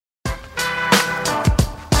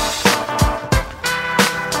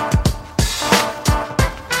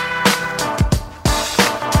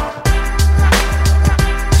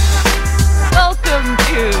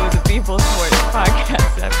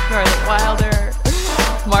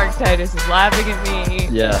Mark Titus is laughing at me.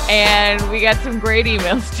 Yeah. And we got some great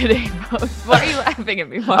emails today, folks. Why are you laughing at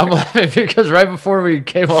me, Mark? I'm laughing because right before we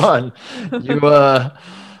came on,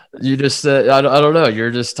 you just said, I don't know.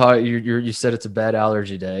 You're just talking. You said it's a bad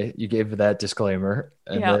allergy day. You gave that disclaimer,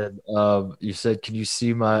 and then you said, "Can you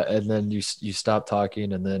see my?" And then you stopped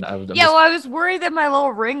talking, and then I was worried that my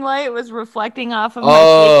little ring light was reflecting off of my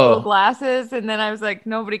school glasses, and then I was like,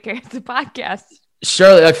 "Nobody cares. It's a podcast."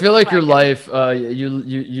 Charlotte, I feel like your life,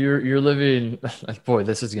 you're living. Boy,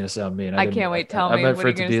 this is gonna sound mean. I can't wait. Tell me. I meant for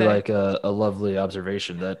it to be like a lovely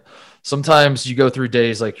observation that sometimes you go through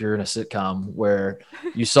days like you're in a sitcom where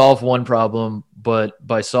you solve one problem, but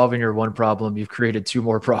by solving your one problem, you've created two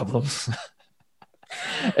more problems.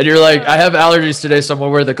 And you're like, I have allergies today, so I'm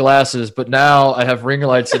gonna wear the glasses, but now I have ring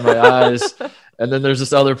lights in my eyes, and then there's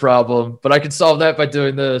this other problem, but I can solve that by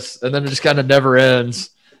doing this, and then it just kind of never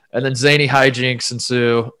ends. And then zany hijinks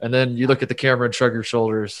ensue, and then you look at the camera and shrug your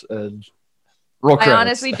shoulders and roll credits. I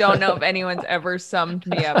honestly don't know if anyone's ever summed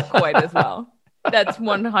me up quite as well. That's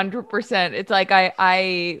 100%. It's like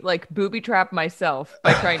I like booby trap myself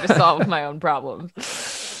by trying to solve my own problems.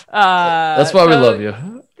 That's why we love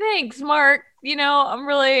you. Thanks, Mark. You know, I'm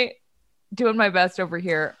really doing my best over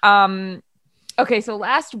here. Okay, so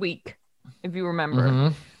last week, if you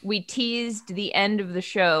remember, we teased the end of the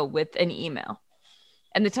show with an email.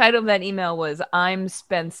 And the title of that email was "I'm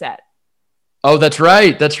Spencette." Oh, that's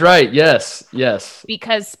right. That's right. Yes. Yes.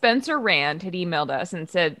 Because Spencer Rand had emailed us and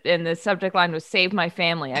said, and the subject line was "Save my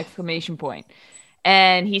family!" !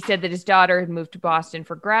 And he said that his daughter had moved to Boston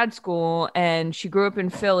for grad school and she grew up in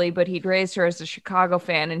Philly, but he'd raised her as a Chicago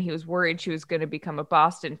fan and he was worried she was going to become a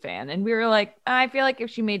Boston fan. And we were like, I feel like if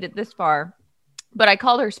she made it this far, but I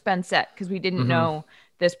called her Spencette because we didn't know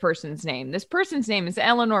this person's name. This person's name is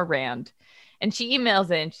Eleanor Rand. And she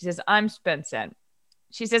emails in. She says, "I'm Spencette."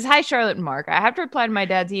 She says, "Hi, Charlotte and Mark. I have to reply to my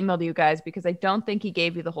dad's email to you guys because I don't think he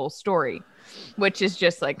gave you the whole story," which is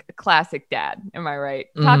just like a classic dad. Am I right?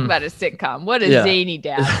 Talk about a sitcom. What a zany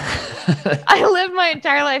dad. I lived my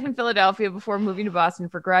entire life in Philadelphia before moving to Boston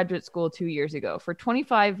for graduate school 2 years ago. For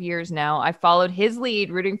 25 years now, I followed his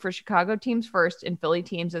lead, rooting for Chicago teams first and Philly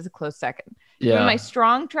teams as a close second. Given my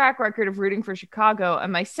strong track record of rooting for Chicago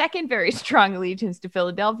and my second very strong allegiance to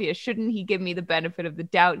Philadelphia, shouldn't he give me the benefit of the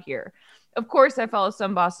doubt here? Of course, I follow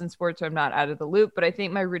some Boston sports, so I'm not out of the loop, but I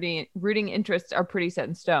think my rooting interests are pretty set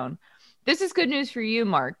in stone. This is good news for you,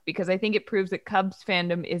 Mark, because I think it proves that Cubs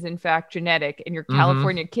fandom is in fact genetic and your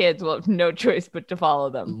California kids will have no choice but to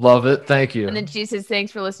follow them. Love it. Thank you. And then she says,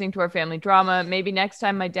 "Thanks for listening to our family drama. Maybe next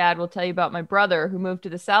time my dad will tell you about my brother who moved to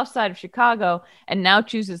the south side of Chicago and now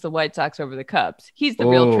chooses the White Sox over the Cubs. He's the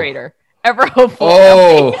real traitor. Ever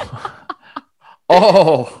hopeful."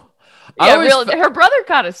 Her brother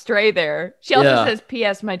caught a stray there. She also says,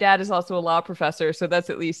 "P.S. My dad is also a law professor, so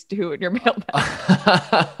that's at least two in your mailbag."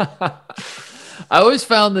 I always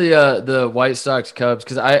found the White Sox Cubs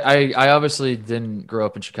because I obviously didn't grow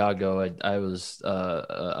up in Chicago. I was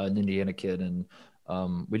an Indiana kid, and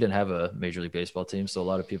we didn't have a Major League Baseball team, so a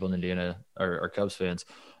lot of people in Indiana are Cubs fans.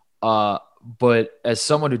 But as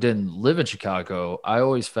someone who didn't live in Chicago, I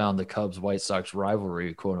always found the Cubs White Sox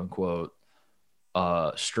rivalry, quote unquote,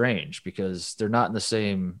 strange because they're not in the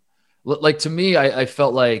same. Like to me, I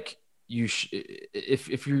felt like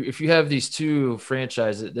if you have these two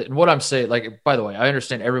franchises, and what I'm saying, like, by the way, I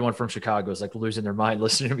understand everyone from Chicago is like losing their mind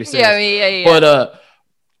listening to me say this.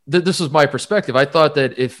 But this was my perspective. I thought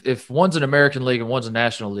that if one's an American League and one's a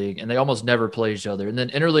National League, and they almost never play each other, and then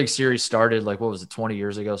interleague series started like, what was it, 20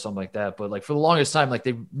 years ago, something like that. But like for the longest time, like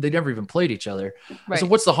they never even played each other. Right. So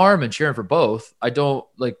what's the harm in cheering for both? I don't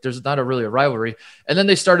like. There's not really a rivalry. And then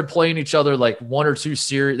they started playing each other like one or two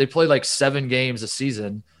series. They played like 7 games a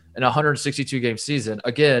season in a 162 game season.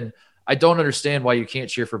 Again, I don't understand why you can't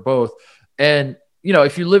cheer for both. And you know,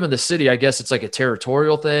 if you live in the city, I guess it's like a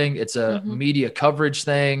territorial thing. It's a media coverage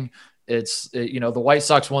thing. You know, the White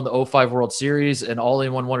Sox won the 2005 World Series, and all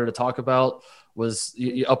anyone wanted to talk about was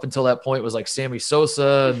up until that point was like Sammy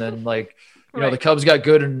Sosa. And then like, you know, the Cubs got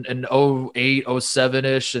good in 08,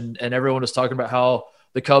 07-ish. And everyone was talking about how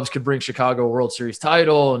the Cubs could bring Chicago a World Series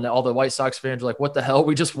title. And all the White Sox fans were like, what the hell?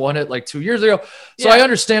 We just won it like 2 years ago. So I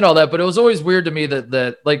understand all that, but it was always weird to me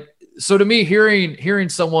that like, so to me, hearing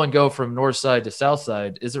someone go from north side to south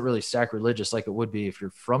side isn't really sacrilegious like it would be if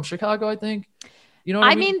you're from Chicago, I think. You know what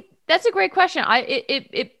I mean? That's a great question.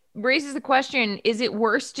 It raises the question, is it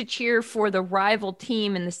worse to cheer for the rival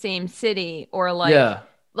team in the same city, or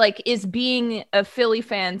like is being a Philly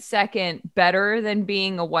fan second better than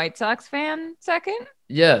being a White Sox fan second?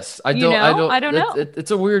 Yes, I You don't. I know? don't. I don't know.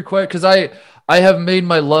 It's a weird question because I have made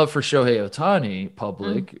my love for Shohei Ohtani Mm.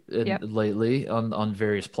 public Yep. lately on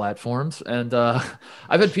various platforms, and I've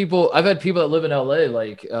had people that live in LA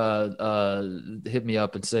like hit me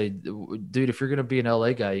up and say, dude, if you're gonna be an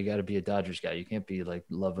LA guy, you got to be a Dodgers guy. You can't be like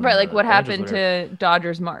loving Right. Like the what Angels, happened whatever. to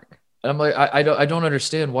Dodgers Mark? And I'm like, I don't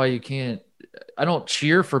understand why you can't. I don't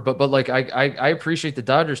cheer for, but like I appreciate the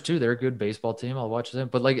Dodgers too. They're a good baseball team. I'll watch them.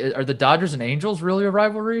 But like, are the Dodgers and Angels really a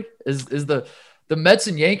rivalry? Is the Mets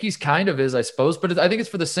and Yankees kind of is, I suppose, but I think it's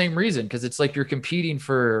for the same reason because it's like you're competing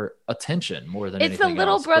for attention more than It's the anything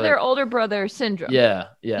little else. brother, But older brother syndrome. yeah,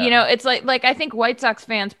 You yeah, know, it's like I think White Sox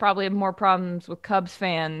fans probably have more problems with Cubs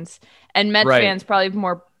fans, and Mets right, fans probably have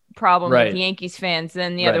more problems with right, Yankees fans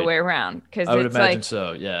than the other right. way around. Because I would it's imagine like,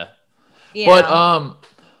 so. Yeah, you but know,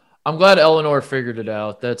 I'm glad Eleanor figured it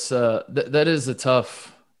out. That is a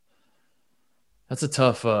tough. That's a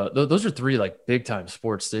tough. Those are three like big time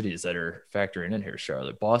sports cities that are factoring in here.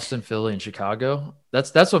 Charlotte, Boston, Philly, and Chicago.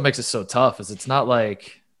 That's what makes it so tough. Is it's not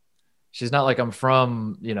like she's not like I'm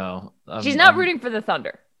from. she's not I'm rooting for the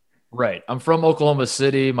Thunder. right. I'm from Oklahoma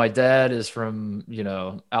City. My dad is from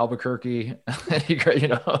Albuquerque.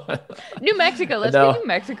 New Mexico, And let's get now New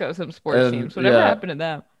Mexico some sports and teams. Whatever yeah, happened to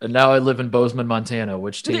them? and now I live in Bozeman, Montana.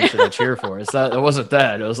 Which team should I cheer for? It's that. It wasn't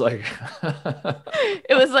that. It was like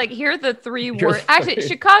It was like here are the three you're worst. Actually, three.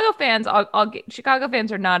 Chicago fans, Chicago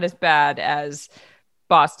fans are not as bad as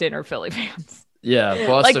Boston or Philly fans. Yeah, Like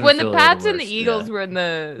Boston and when the Philly are the Pats and the worst. Yeah. Eagles were in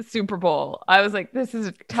the Super Bowl, I was like, this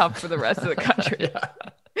is tough for the rest of the country.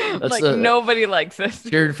 Yeah. That's Like nobody likes this.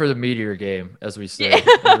 cheered for the meteor game, as we say. Yeah.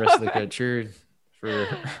 The rest of the country cheered for.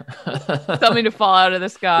 Something to fall out of the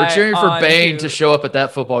sky. We're cheering for Bane onto- to show up at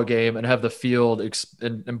that football game and have the field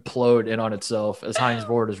implode in on itself as Heinz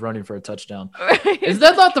Ward is running for a touchdown. Is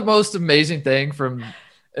that not the most amazing thing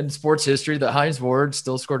in sports history that Heinz Ward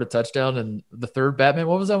still scored a touchdown in the third Batman?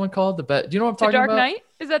 What was that one called? Do you know what I'm The talking Dark about? Knight?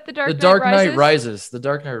 Is that the Dark The Knight Dark Rises? Knight Rises. The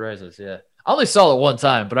Dark Knight Rises. Yeah. I only saw it one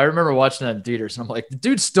time, but I remember watching that in theaters, and I'm like, the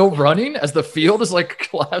dude's still running as the field is like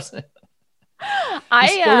collapsing.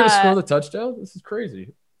 He's still gonna score the touchdown. This is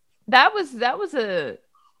crazy. That was a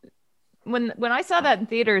when I saw that in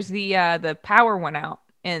theaters, the power went out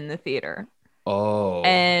in the theater, Oh.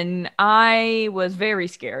 and I was very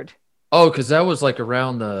scared. Oh, because that was like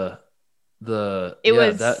around It yeah,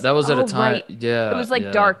 was that was at a time. right. Yeah. It was like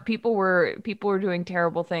yeah, dark. People were doing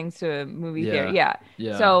terrible things to a movie theater. Yeah.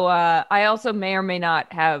 Yeah. Yeah. So I also may or may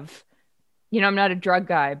not have, I'm not a drug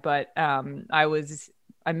guy, but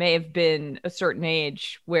I may have been a certain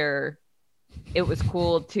age where it was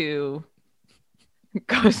cool to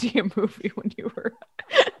go see a movie when you were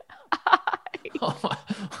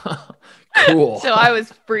Cool. So I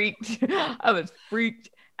was freaked. I was freaked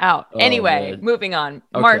out. Oh, Anyway, man. moving on.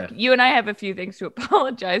 Okay. Mark, you and I have a few things to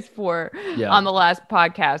apologize for Yeah. on the last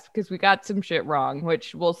podcast because we got some shit wrong,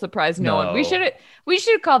 which will surprise no one. We No. should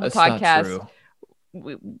have called the That's not podcast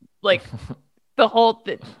true. like the whole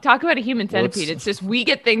talk about a human centipede. Whoops. It's just we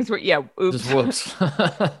get things where oops. Just whoops.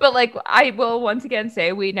 But like I will once again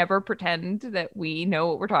say we never pretend that we know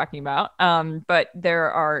what we're talking about. But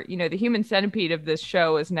there are, the human centipede of this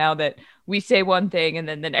show is now that we say one thing and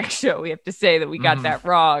then the next show we have to say that we got that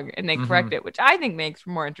wrong and they correct it, which I think makes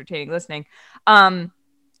for more entertaining listening.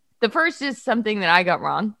 The first is something that I got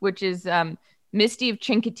wrong, which is Misty of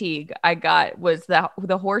Chincoteague. Was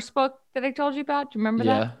the horse book that I told you about. Do you remember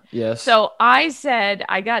that? Yeah. Yes. So I said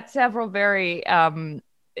I got several very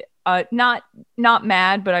not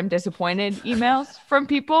mad, but I'm disappointed emails from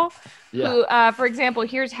people who, for example,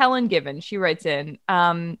 here's Helen Given. She writes in,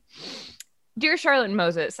 Dear Charlotte and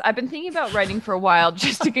Moses, I've been thinking about writing for a while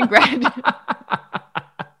just to congratulate.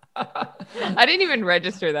 I didn't even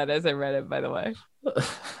register that as I read it, by the way.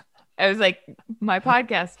 I was like, my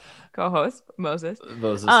podcast co-host, Moses.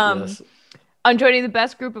 Yes. I'm joining the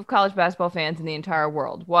best group of college basketball fans in the entire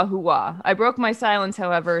world. Wahoo wah. I broke my silence,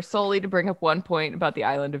 however, solely to bring up one point about the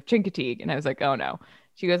island of Chincoteague. And I was like, oh no.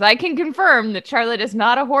 She goes, I can confirm that Charlotte is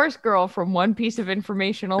not a horse girl from one piece of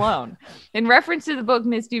information alone. In reference to the book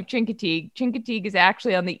Misty of Chincoteague, Chincoteague is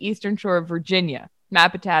actually on the eastern shore of Virginia.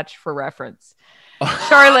 Map attached for reference.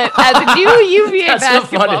 Charlotte, as a new UVA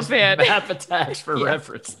basketball fan, map attached for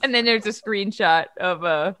reference. And then there's a screenshot of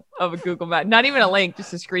a Google map, not even a link,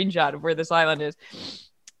 just a screenshot of where this island is.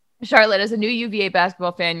 Charlotte, as a new UVA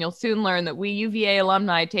basketball fan, you'll soon learn that we UVA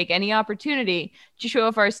alumni take any opportunity to show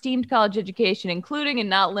off our esteemed college education, including and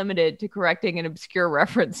not limited to correcting an obscure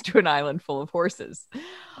reference to an island full of horses.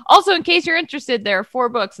 Also, in case you're interested, there are 4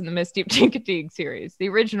 books in the Misty of Chincoteague series. The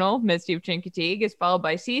original, Misty of Chincoteague, is followed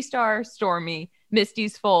by Sea Star, Stormy,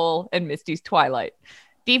 Misty's Foal, and Misty's Twilight.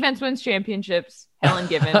 Defense wins championships. Helen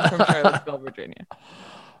Givens from Charlottesville, Virginia.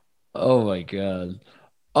 Oh my God.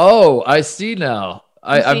 Oh, I see now. You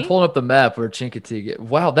I'm see? pulling up the map where Chincoteague.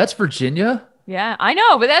 Wow, that's Virginia? Yeah, I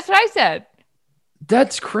know, but that's what I said.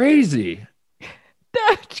 That's crazy.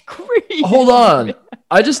 That's crazy. Hold on.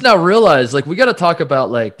 I just now realized, like, we got to talk about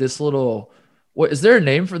like this little. What is there a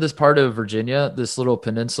name for this part of Virginia? This little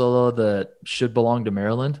peninsula that should belong to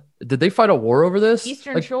Maryland? Did they fight a war over this?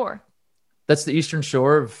 Eastern Shore. That's the Eastern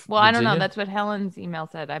Shore of Well, I don't Virginia? know. That's what Helen's email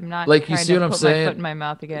said. I'm not Like, you trying see to what I'm put saying? my foot in my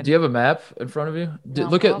mouth again. Do you have a map in front of you? No,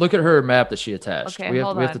 look at her map that she attached. Okay, we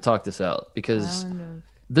hold have on. to talk this out because Island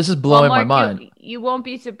this is blowing my Mark, mind. you won't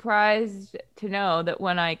be surprised to know that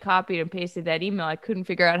when I copied and pasted that email, I couldn't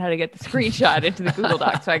figure out how to get the screenshot into the Google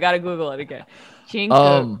Doc, so I got to Google it again.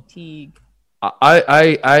 Chincoteague.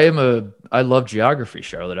 I love geography,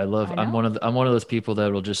 Charlotte. I'm one of those people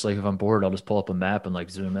that will just, like, if I'm bored, I'll just pull up a map and like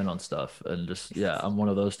zoom in on stuff and just, yeah, I'm one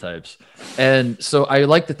of those types. And so I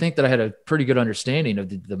like to think that I had a pretty good understanding of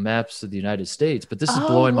the maps of the United States, but this is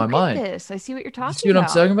blowing my mind. This. I see what you're talking about. You see what I'm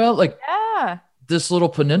talking about? Like, yeah, this little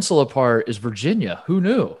peninsula part is Virginia. Who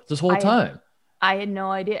knew this whole time? I had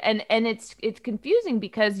no idea. And it's confusing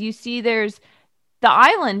because you see the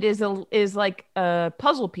island is like a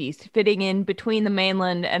puzzle piece fitting in between the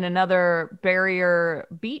mainland and another barrier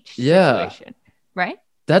beach situation, right?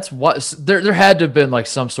 That's what there had to have been, like,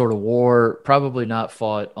 some sort of war, probably not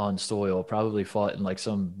fought on soil, probably fought in like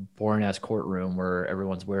some boring ass courtroom where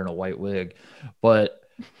everyone's wearing a white wig, but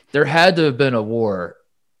there had to have been a war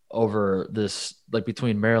over this, like,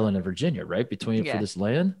 between Maryland and Virginia, right? For this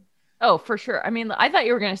land. Oh, for sure. I mean, I thought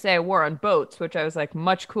you were going to say a war on boats, which I was like,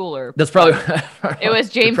 much cooler. That's probably it was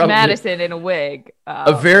James Madison in a wig.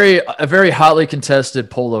 A very hotly contested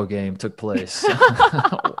polo game took place.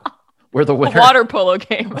 Where the winner, a water polo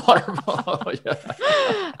game. Water polo,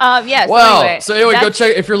 yeah. Yes. Wow. So anyway, go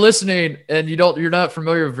check if you're listening and you're not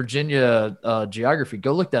familiar with Virginia geography.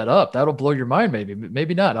 Go look that up. That'll blow your mind.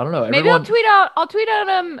 Maybe not. I don't know. Maybe I'll tweet out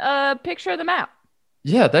a picture of the map.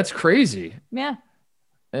 Yeah, that's crazy. Yeah.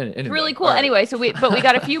 Anyway, it's really cool. Right. Anyway, we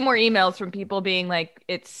got a few more emails from people being like,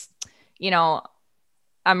 it's,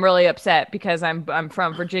 I'm really upset because I'm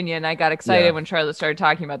from Virginia and I got excited when Charlotte started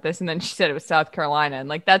talking about this, and then she said it was South Carolina, and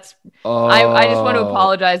like that's I just want to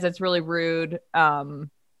apologize. That's really rude on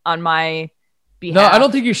my behalf. No, I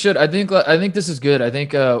don't think you should. I think this is good. I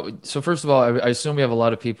think so. First of all, I assume we have a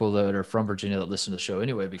lot of people that are from Virginia that listen to the show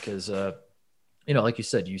anyway, because like you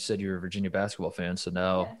said you're a Virginia basketball fan, so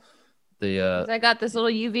now I got this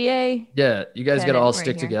little UVA. Yeah, you guys got to all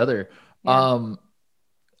stick together. Yeah.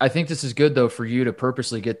 I think this is good though for you to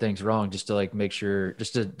purposely get things wrong, just to like make sure,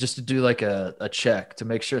 just to do like a check to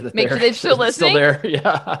make sure that they're still listening. Still there.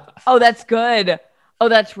 Yeah. Oh, that's good. Oh,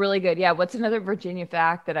 that's really good. Yeah. What's another Virginia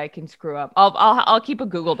fact that I can screw up? I'll keep a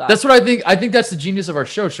Google Doc. That's what I think. I think that's the genius of our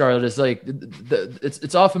show, Charlotte. Is like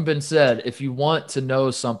it's often been said, if you want to know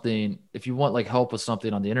something, if you want like help with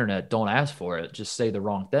something on the internet, don't ask for it. Just say the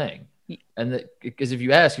wrong thing. And because if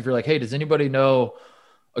you're like, hey, does anybody know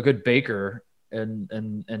a good baker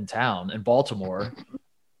in town in Baltimore?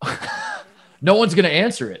 No one's going to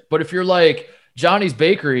answer it. But if you're like, Johnny's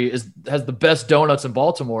Bakery has the best donuts in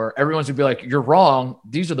Baltimore, everyone's gonna be like, you're wrong,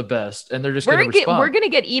 these are the best, and they're just gonna respond. We're gonna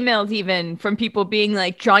get emails even from people being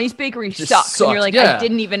like, Johnny's Bakery sucks. And you're like, I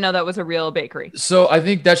didn't even know that was a real bakery. So I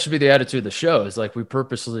think that should be the attitude of the show, is like, we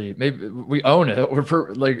purposely, maybe we own it, we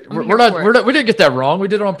didn't get that wrong, we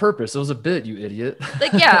did it on purpose. It was a bit, you idiot.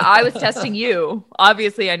 Like, yeah, I was testing you.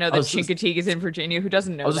 Obviously I know that Chincoteague is in Virginia. Who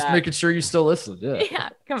doesn't know that? I was just making sure you still listen. Yeah,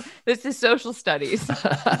 come on. This is social studies.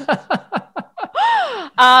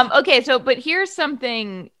 Okay, so but here's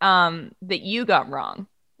something that you got wrong,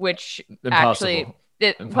 which Impossible.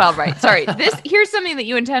 Here's something that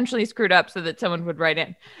you intentionally screwed up so that someone would write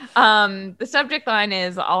in. The subject line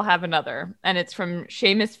is "I'll have another," and it's from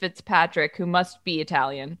Seamus Fitzpatrick, who must be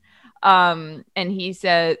Italian. And he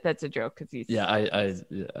said that's a joke because he's again,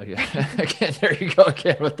 there you go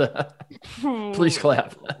again with the please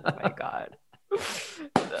clap. Oh my god.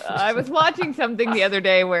 I was watching something the other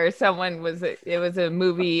day where it was a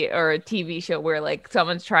movie or a TV show where like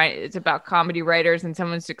it's about comedy writers and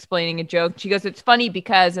someone's explaining a joke. She goes, "It's funny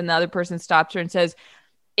because," and the other person stops her and says,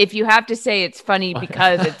 "If you have to say it's funny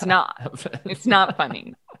because it's not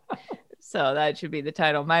funny." So that should be the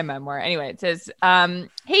title of my memoir. Anyway, it says,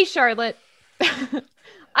 "Hey, Charlotte,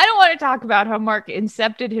 I don't want to talk about how Mark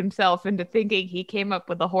incepted himself into thinking he came up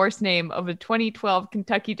with the horse name of a 2012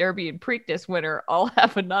 Kentucky Derby and Preakness winner. I'll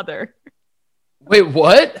have another." Wait,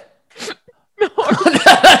 what?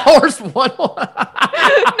 That horse won one.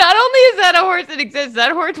 Not only is that a horse that exists,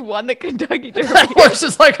 that horse won the Kentucky Derby. That horse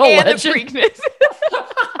is like a legend. The Preakness.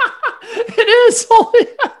 It is. Holy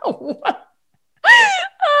hell. What?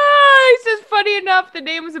 He says, funny enough, the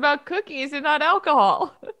name is about cookies and not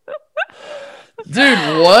alcohol.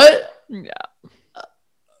 Dude, what? Yeah.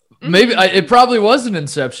 Maybe it probably was an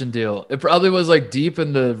Inception deal. It probably was like deep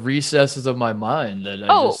in the recesses of my mind that I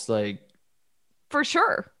just like for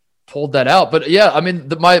sure pulled that out. But yeah, I mean,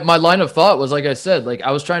 my line of thought was, like I said, like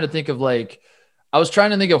I was trying to think of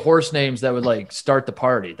horse names that would like start the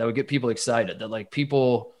party, that would get people excited, that like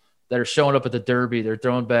people that are showing up at the Derby, they're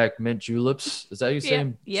throwing back mint juleps. Is that how you say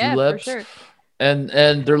them? Yeah, juleps? for sure. And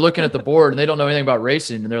they're looking at the board and they don't know anything about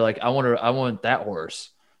racing, and they're like, I want that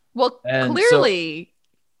horse. Well, and clearly.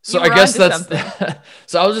 So I guess that's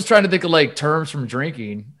so I was just trying to think of like terms from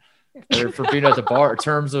drinking or for being at the bar.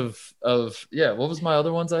 Terms of what was my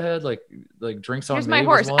other ones I had? Like drinks on me. Here's my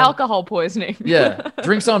horse, alcohol poisoning. Yeah.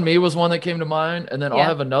 Drinks on me was one that came to mind. And then I'll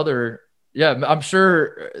have another. Yeah, I'm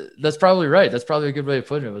sure that's probably right. That's probably a good way of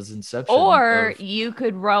putting it. Was Inception. Or you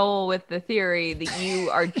could roll with the theory that you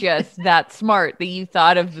are just that smart that you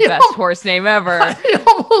thought of the best horse name ever. I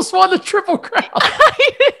almost won the Triple Crown.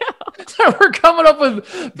 We're coming up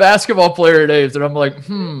with basketball player names, and I'm like,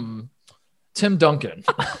 Tim Duncan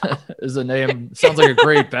is a name. Sounds like a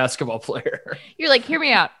great basketball player. You're like, hear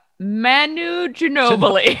me out. Manu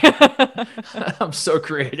Ginobili. I'm so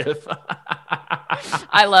creative.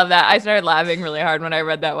 I love that. I started laughing really hard when I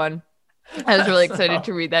read that one. I was really excited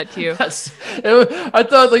to read that to you. I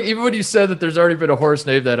thought, like, even when you said that there's already been a horse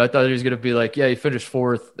named that, I thought he was going to be like, yeah, he finished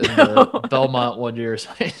fourth in the Belmont one year. So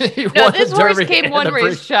this horse came one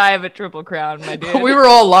race shy of a Triple Crown, my dude. We were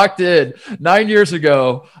all locked in 9 years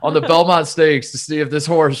ago on the Belmont Stakes to see if this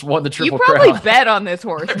horse won the Triple Crown. You probably bet on this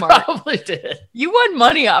horse, Mark. Probably did. You won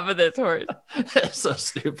money off of this horse. That's so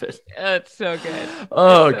stupid. That's so good.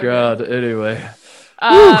 Oh, God. Good. Anyway.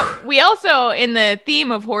 We also, in the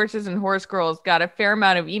theme of horses and horse girls, got a fair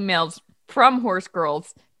amount of emails from horse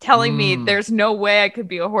girls telling me there's no way I could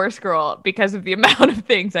be a horse girl because of the amount of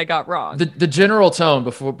things I got wrong. The general tone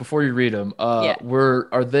before you read them,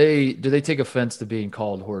 do they take offense to being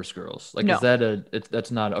called horse girls? Like, no. That's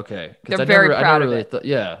not okay. They're very proud of it.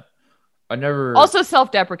 I never. Also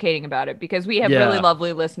self-deprecating about it because we have really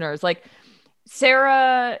lovely listeners. Like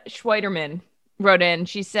Sarah Schweiderman wrote in.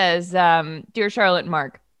 She says, Dear Charlotte and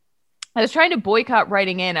Mark, I was trying to boycott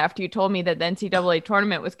writing in after you told me that the NCAA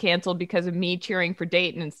tournament was canceled because of me cheering for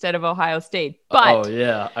Dayton instead of Ohio State. But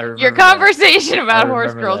I remember your conversation about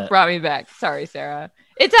horse girls brought me back. Sorry, Sarah.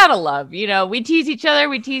 It's out of love. You know, we tease each other.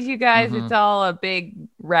 We tease you guys. Mm-hmm. It's all a big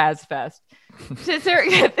razz fest. Since there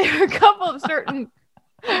are a couple of certain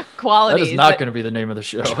qualities. That is not going to be the name of the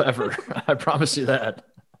show ever. I promise you that.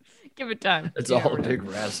 Give it time. It's all a big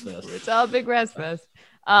razz fest. It's all a big razz fest.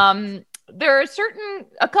 There are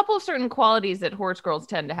a couple of certain qualities that horse girls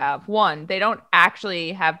tend to have. One, they don't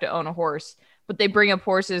actually have to own a horse, but they bring up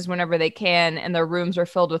horses whenever they can, and their rooms are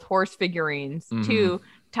filled with horse figurines. Mm-hmm. 2,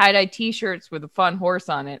 tie-dye t-shirts with a fun horse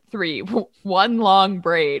on it. 3, one long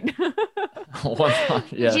braid.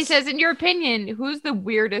 Yes. She says, in your opinion, who's the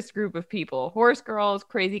weirdest group of people? Horse girls,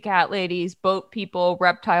 crazy cat ladies, boat people,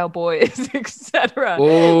 reptile boys, etc.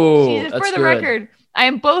 Oh, for the record, I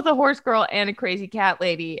am both a horse girl and a crazy cat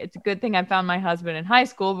lady. It's a good thing I found my husband in high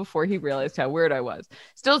school before he realized how weird I was.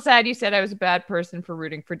 Still sad you said I was a bad person for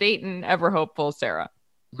rooting for Dayton. Ever hopeful, Sarah.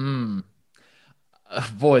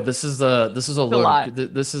 Boy, this is a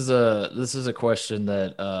question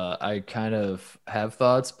that I kind of have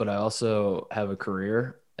thoughts, but I also have a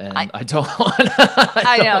career, and I don't want.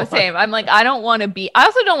 I know, same. I'm like, I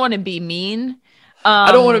also don't want to be mean.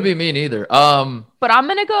 I don't want to be mean either. But I'm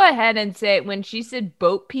gonna go ahead and say when she said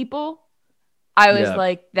boat people, I was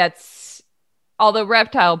like, that's. Although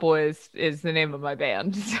Reptile Boys is the name of my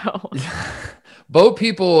band, so. Boat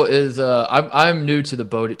people is I'm new to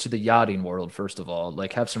the yachting world. First of all,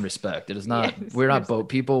 like, have some respect. It is not. Yes, we're not boat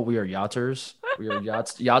people. We are yachters. We are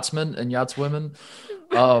yachtsmen and yachtswomen.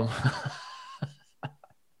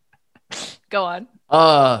 Go on.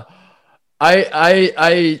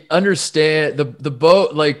 I understand the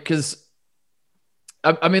boat, like, because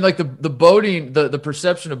I mean, like, the boating, the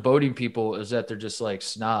perception of boating people is that they're just like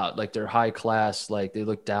snob, like they're high class, like they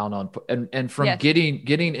look down on, and from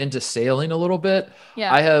getting into sailing a little bit,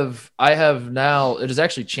 I have now, it has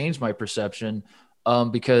actually changed my perception,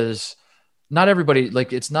 because not everybody,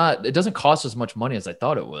 like, it doesn't cost as much money as I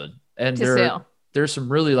thought it would, and there's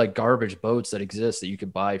some really like garbage boats that exist that you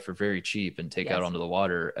could buy for very cheap and take out onto the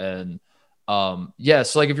water. And so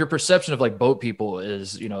like, if your perception of like boat people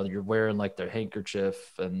is, you know, you're wearing like their handkerchief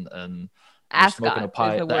and smoking a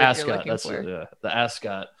pipe, the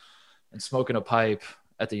ascot and smoking a pipe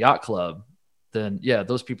at the yacht club, then yeah,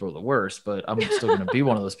 those people are the worst. But I'm still going to be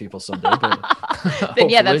one of those people someday. But Then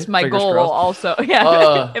yeah, that's my goal crossed. also.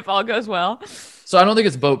 Yeah, if all goes well. So I don't think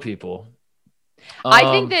it's boat people.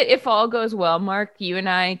 I think that if all goes well, Mark, you and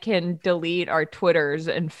I can delete our Twitters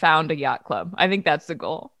and found a yacht club. I think that's the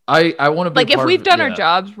goal. I want to be like if we've done our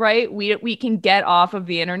jobs right, we can get off of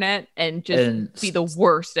the internet and just be the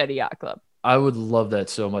worst at a yacht club. I would love that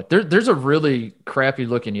so much. There's a really crappy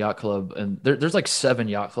looking yacht club, and there's like 7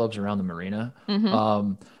 yacht clubs around the marina.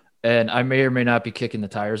 And I may or may not be kicking the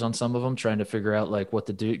tires on some of them, trying to figure out like what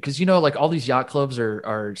to do. Because like all these yacht clubs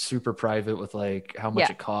are super private with like how much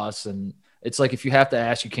it costs, and it's like if you have to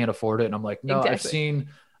ask, you can't afford it. And I'm like, no, exactly.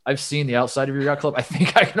 I've seen the outside of your yacht club. I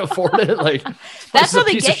think I can afford it. Like that's how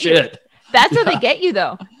they get you. That's how they get you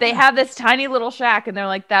though. They have this tiny little shack, and they're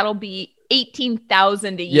like, that'll be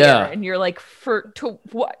 $18,000 a year, and you're like, to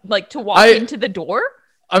walk into the door.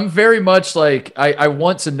 I'm very much like I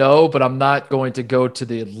want to know, but I'm not going to go to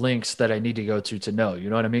the links that I need to go to know. You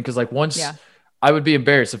know what I mean? Because like once I would be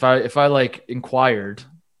embarrassed if I like inquired.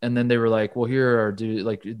 And then they were like, well,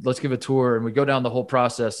 let's give a tour. And we go down the whole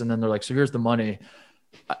process. And then they're like, so here's the money.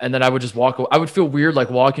 And then I would just walk away. I would feel weird, like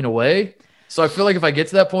walking away. So I feel like if I get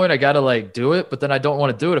to that point, I got to like do it, but then I don't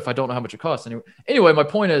want to do it if I don't know how much it costs. Anyway, my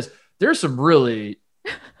point is there's some really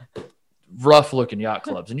rough looking yacht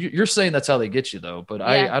clubs. And you're saying that's how they get you though, but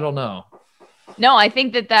I don't know. No, I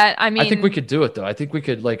think I think we could do it though. I think we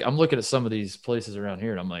could I'm looking at some of these places around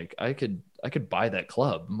here and I'm like, I could buy that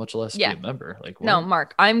club, much less be a member. Like, what? No,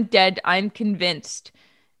 Mark, I'm convinced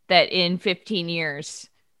that in 15 years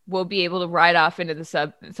we'll be able to ride off into the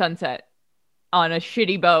sunset on a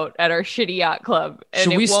shitty boat at our shitty yacht club. And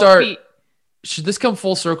should this come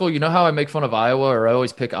full circle? You know how I make fun of Iowa, or I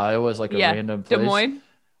always pick Iowa as like a random place? Des Moines.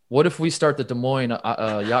 What if we start the Des Moines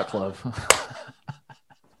yacht club? God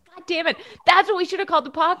damn it. That's what we should have called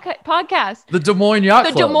the podcast. The Des Moines Yacht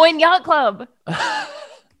Club. The Des Moines Yacht Club.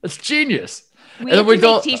 It's genius. We have to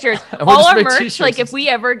make t-shirts. All our merch, t-shirts. Like if we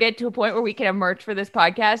ever get to a point where we can have merch for this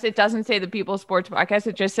podcast, it doesn't say the People Sports Podcast.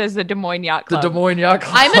 It just says the Des Moines Yacht Club. The Des Moines Yacht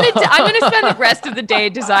Club. I'm gonna spend the rest of the day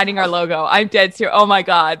designing our logo. I'm dead serious. Oh my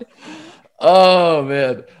God. Oh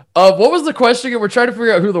man. What was the question again? We're trying to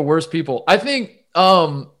figure out who the worst people. I think.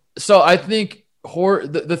 So I think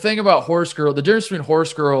the thing about horse girl, the difference between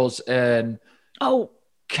horse girls and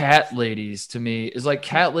cat ladies to me is like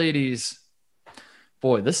cat ladies.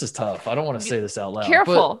 Boy, this is tough. I don't want to say this out loud.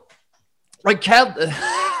 Careful. Like cat.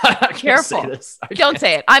 Careful. Don't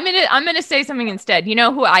say it. I'm gonna say something instead. You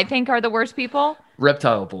know who I think are the worst people?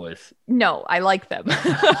 Reptile boys. No, I like them.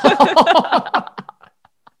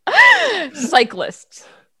 Cyclists.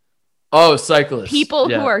 Oh, cyclists. People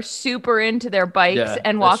who are super into their bikes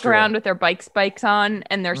and walk around with their spikes on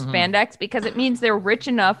and their spandex because it means they're rich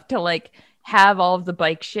enough to like have all of the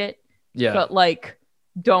bike shit. Yeah. But like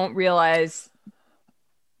don't realize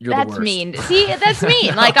that's mean. See, that's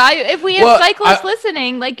mean. Like if we have cyclists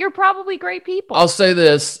listening, like you're probably great people. I'll say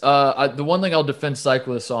this. The one thing I'll defend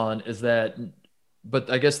cyclists on is that, but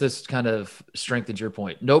I guess this kind of strengthens your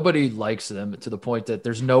point. Nobody likes them to the point that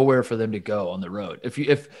there's nowhere for them to go on the road.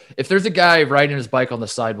 If there's a guy riding his bike on the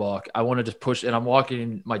sidewalk, I want to just push, and I'm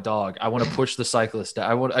walking my dog, I want to push the cyclist.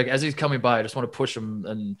 As he's coming by, I just want to push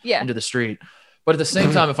him into the street. But at the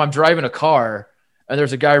same time, if I'm driving a car and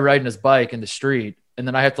there's a guy riding his bike in the street, and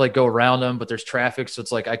then I have to like go around him, but there's traffic, so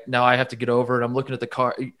it's like now I have to get over, and I'm looking at the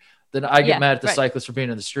car. Then I get mad at the cyclist for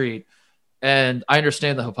being in the street. And I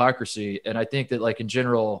understand the hypocrisy. And I think that like in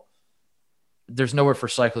general, there's nowhere for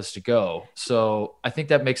cyclists to go. So I think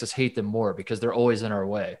that makes us hate them more because they're always in our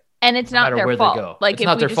way. And it's not their fault. Like it's if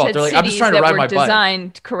not we their just fault. Had like, I'm just trying to ride my bike.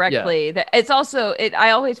 Designed correctly. Yeah. It's also, I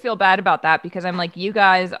always feel bad about that because I'm like, you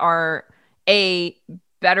guys are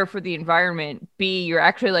better for the environment. B, you're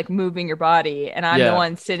actually like moving your body. And I'm the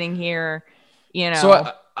one sitting here, you know.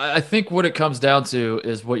 So I think what it comes down to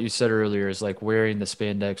is what you said earlier is like wearing the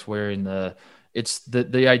spandex, it's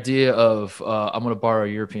the idea of, I'm going to borrow a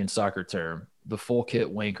European soccer term. The full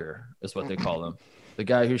kit wanker is what they call him. The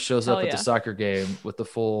guy who shows up at the soccer game with the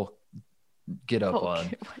full get up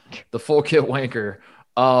on the full kit wanker.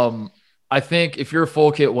 I think if you're a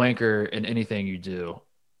full kit wanker in anything you do,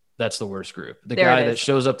 that's the worst group. The guy that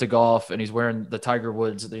shows up to golf and he's wearing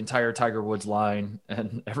the entire Tiger Woods line,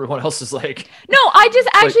 and everyone else is like, no, I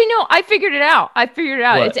figured it out.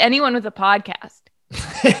 What? It's anyone with a podcast.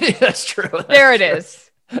 That's true. There it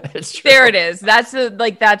is. It's true. There it is. That's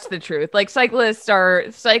the truth. Like cyclists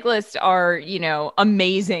are, you know,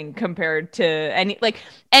 amazing compared to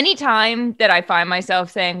any time that I find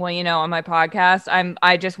myself saying, well, you know, on my podcast,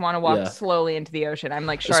 I just want to walk slowly into the ocean. I'm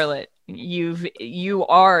like, Charlotte, you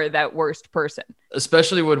are that worst person.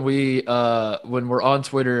 Especially when we're on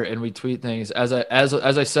Twitter and we tweet things as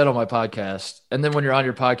I said on my podcast, and then when you're on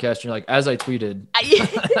your podcast, you're like, as I tweeted.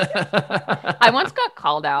 I once got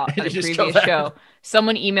called out on a previous show.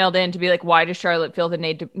 Someone emailed in to be like, why does Charlotte feel the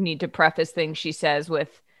need to preface things she says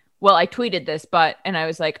with, well, I tweeted this, but, and I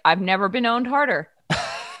was like, I've never been owned harder.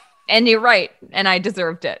 And you're right. And I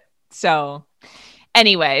deserved it. So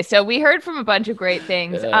anyway, so we heard from a bunch of great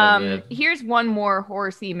things. Here's one more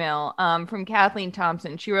horse email from Kathleen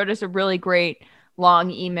Thompson. She wrote us a really great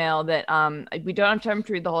long email that we don't have time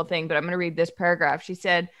to read the whole thing, but I'm going to read this paragraph. She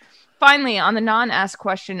said, finally, on the non-asked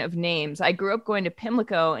question of names, I grew up going to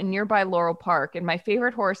Pimlico in nearby Laurel Park, and my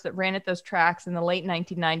favorite horse that ran at those tracks in the late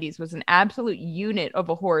 1990s was an absolute unit of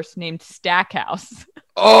a horse named Stackhouse.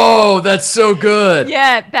 Oh, that's so good.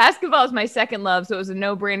 Yeah, basketball is my second love, so it was a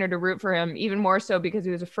no-brainer to root for him, even more so because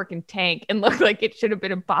he was a freaking tank and looked like it should have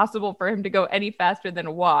been impossible for him to go any faster than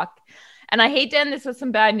a walk. And I hate to end this with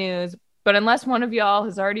some bad news, but unless one of y'all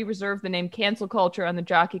has already reserved the name Cancel Culture on the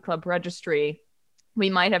Jockey Club registry, we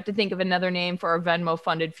might have to think of another name for our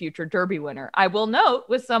Venmo-funded future Derby winner. I will note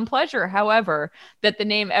with some pleasure, however, that the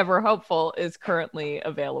name Ever Hopeful is currently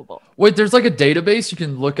available. Wait, there's like a database you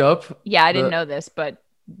can look up? Yeah, I didn't know this, but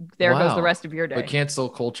there goes the rest of your day. But Cancel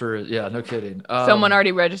Culture, yeah, no kidding. Someone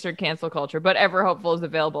already registered Cancel Culture, but Ever Hopeful is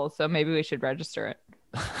available, so maybe we should register it.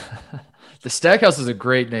 The Stackhouse is a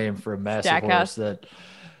great name for a massive horse that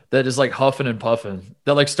is like huffing and puffing.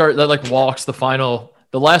 That like walks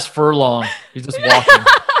the last furlong. He's just walking.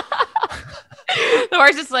 The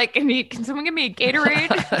horse is like, can someone give me a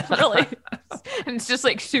Gatorade? Really? And it's just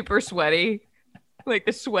like super sweaty, like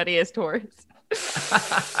the sweatiest horse.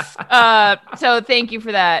 So thank you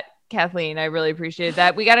for that, Kathleen. I really appreciate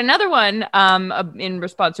that. We got another one in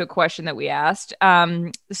response to a question that we asked.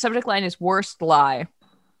 The subject line is worst lie.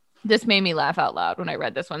 This made me laugh out loud when I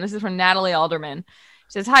read this one. This is from Natalie Alderman.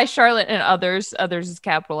 She says, hi, Charlotte and others. Others is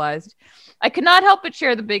capitalized. I could not help but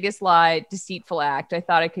share the biggest lie, deceitful act I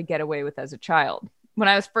thought I could get away with as a child. When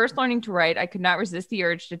I was first learning to write, I could not resist the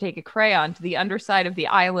urge to take a crayon to the underside of the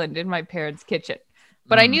island in my parents' kitchen.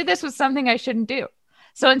 But I knew this was something I shouldn't do.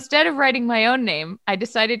 So instead of writing my own name, I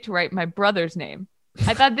decided to write my brother's name.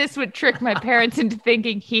 I thought this would trick my parents into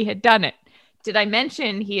thinking he had done it. Did I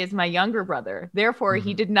mention he is my younger brother? Therefore,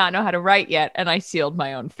 he did not know how to write yet, and I sealed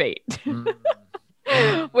my own fate.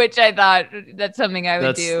 Which I thought that's something I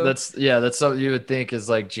would do. That's something you would think is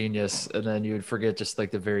like genius, and then you would forget just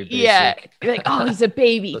like the very basic. Yeah, like, oh, he's a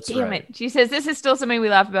baby. Damn it. She says this is still something we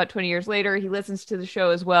laugh about 20 years later. He listens to the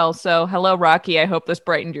show as well. So hello, Rocky. I hope this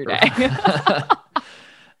brightened your day.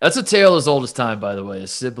 That's a tale as old as time, by the way.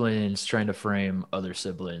 Siblings trying to frame other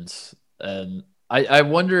siblings, and I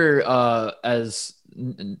wonder, as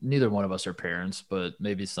neither one of us are parents, but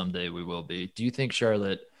maybe someday we will be. Do you think,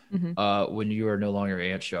 Charlotte? When you are no longer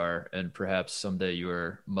Aunt Char and perhaps someday you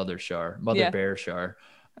are Mother Bear Char,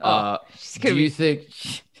 do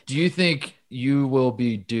you think you will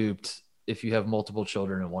be duped if you have multiple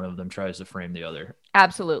children and one of them tries to frame the other?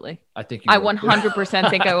 Absolutely. I think I 100%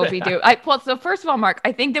 think I will be duped. So first of all, Mark,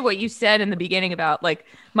 I think that what you said in the beginning about like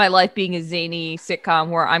my life being a zany sitcom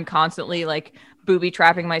where I'm constantly like booby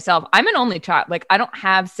trapping myself. I'm an only child. Like I don't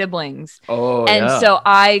have siblings. Oh, and so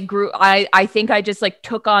I think I just like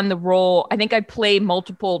took on the role. I think I play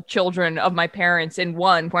multiple children of my parents in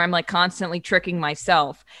one where I'm like constantly tricking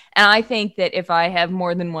myself. And I think that if I have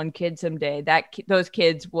more than one kid someday, those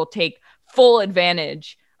kids will take full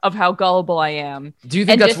advantage of how gullible I am. Do you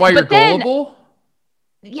think that's why you're gullible?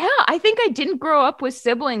 Yeah, I think I didn't grow up with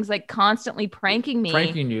siblings like constantly pranking me.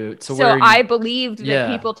 Pranking you. So I believed that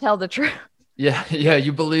people tell the truth. Yeah,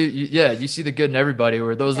 you believe, you see the good in everybody.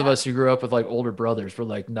 Where those of us who grew up with like older brothers, we're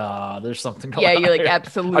like, nah, there's something going on. Yeah, you're like,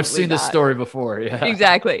 absolutely. I've seen this story before. Yeah,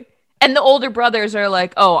 exactly. And the older brothers are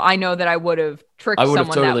like, oh, I know that I would have tricked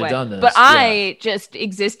someone that way. Done this. But I just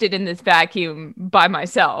existed in this vacuum by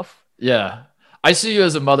myself. Yeah, I see you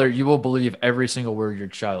as a mother. You will believe every single word your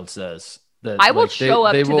child says. I will show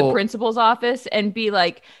up to the principal's office and be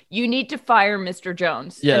like, you need to fire Mr.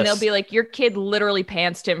 Jones. Yes. And they'll be like, your kid literally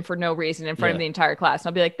pantsed him for no reason in front of the entire class. And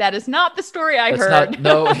I'll be like, that is not the story I heard.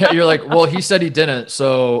 You're like, well, he said he didn't.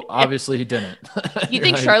 So obviously he didn't. You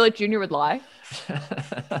think Charlotte Jr. would lie?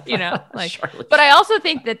 But I also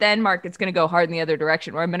think that then, Mark, it's going to go hard in the other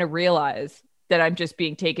direction where I'm going to realize that I'm just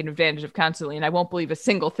being taken advantage of constantly. And I won't believe a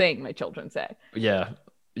single thing my children say. Yeah.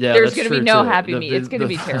 Yeah, there's going to be no happy meat. It's going to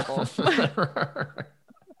be terrible.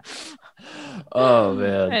 Oh,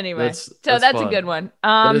 man. Anyway, that's a good one.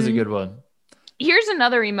 That is a good one. Here's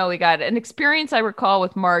another email we got. An experience I recall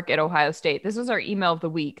with Mark at Ohio State. This was our email of the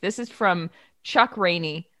week. This is from Chuck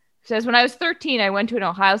Rainey. Says, when I was 13, I went to an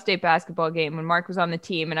Ohio State basketball game when Mark was on the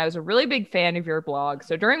team, and I was a really big fan of your blog.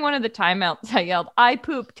 So during one of the timeouts, I yelled, "I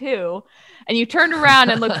poop too." And you turned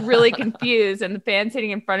around and looked really confused, and the fan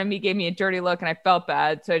sitting in front of me gave me a dirty look, and I felt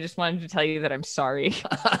bad. So I just wanted to tell you that I'm sorry.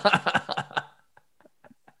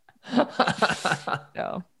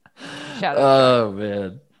 So, shout out. Oh,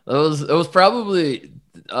 man. It was probably,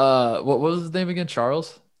 what was his name again?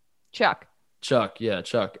 Charles? Chuck. Yeah,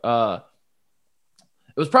 Chuck.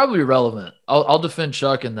 It was probably relevant. I'll defend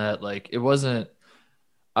Chuck in that, like, it wasn't.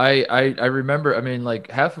 I remember. I mean,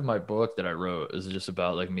 like, half of my book that I wrote is just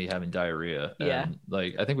about like me having diarrhea. Yeah. And,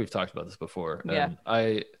 like, I think we've talked about this before. Yeah.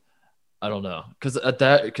 And I don't know,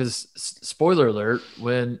 because spoiler alert,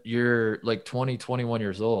 when you're like 20, 21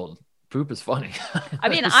 years old, poop is funny. I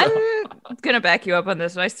mean, So, I'm gonna back you up on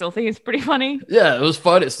this, and I still think it's pretty funny. yeah, it was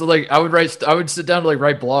funny. So like, I would sit down to like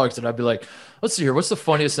write blogs, and I'd be like, let's see here, what's the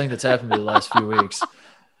funniest thing that's happened to me the last few weeks?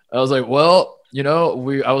 I was like, well,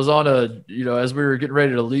 I was on as we were getting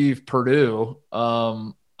ready to leave Purdue,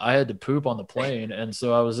 I had to poop on the plane. And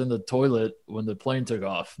so I was in the toilet when the plane took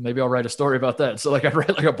off. Maybe I'll write a story about that. So like, I write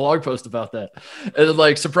like a blog post about that. And then,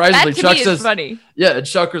 like, surprisingly, Chuck says, funny. Yeah. And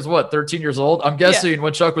Chuck was what, 13 years old? I'm guessing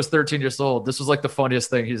when Chuck was 13 years old, this was like the funniest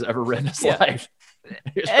thing he's ever read in his life.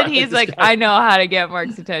 He's like, I know how to get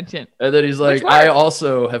Mark's attention. And then he's like, I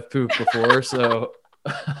also have pooped before. So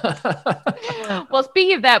well,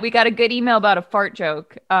 speaking of that, we got a good email about a fart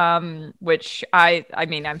joke, which I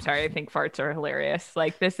mean, I'm sorry, I think farts are hilarious.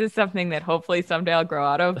 Like, this is something that hopefully someday I'll grow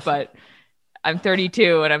out of, but I'm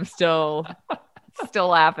 32 and I'm still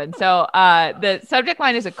laughing. So the subject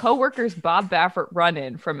line is a coworker's Bob Baffert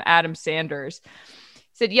run-in from Adam Sanders.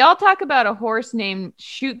 Said, y'all talk about a horse named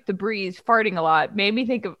Shoot the Breeze farting a lot. Made me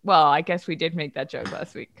think of, well, I guess we did make that joke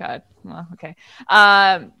last week. God, well, okay.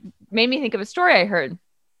 Made me think of a story I heard.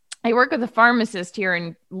 I work with a pharmacist here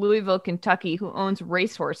in Louisville, Kentucky, who owns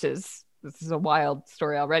racehorses. This is a wild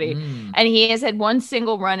story already. And he has had one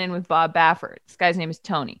single run-in with Bob Baffert. This guy's name is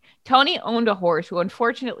Tony. Tony owned a horse who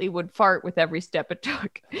unfortunately would fart with every step it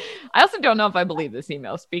took. I also don't know if I believe this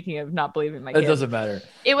email. Speaking of not believing my kids. It doesn't matter.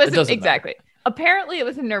 It was exactly. Matter. Apparently, it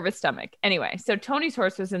was a nervous stomach. Anyway, so Tony's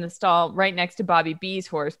horse was in the stall right next to Bobby B's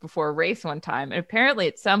horse before a race one time. And apparently,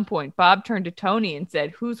 at some point, Bob turned to Tony and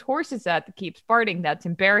said, "Whose horse is that keeps farting? That's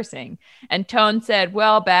embarrassing." And Tone said,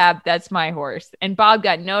 "Well, Bab, that's my horse." And Bob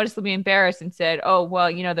got noticeably embarrassed and said, "Oh,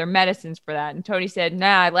 well, there are medicines for that." And Tony said,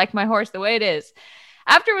 "Nah, I like my horse the way it is."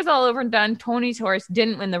 After it was all over and done, Tony's horse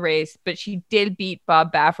didn't win the race, but she did beat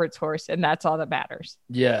Bob Baffert's horse, and that's all that matters.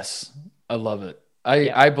 Yes, I love it.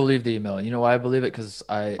 I believe the email. You know why I believe it? Because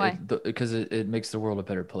it makes the world a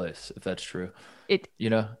better place, if that's true. That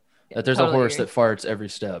there's totally a horse that farts every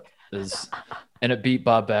step and it beat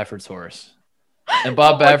Bob Baffert's horse. And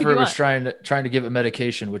Bob Baffert was trying to give it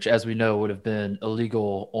medication, which, as we know, would have been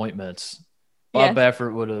illegal ointments. Bob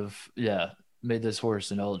Baffert would have made this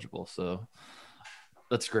horse ineligible. So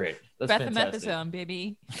that's great. That's fantastic. Bethomethasone,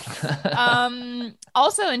 baby.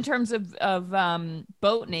 Also, in terms of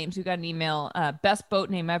boat names, we got an email, best boat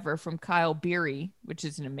name ever, from Kyle Beery, which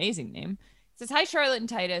is an amazing name. It says, "Hi, Charlotte and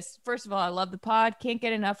Titus. First of all, I love the pod. Can't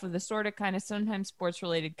get enough of the sort of kind of sometimes sports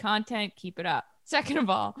related content. Keep it up. Second of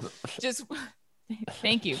all, just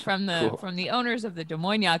thank you from the owners of the Des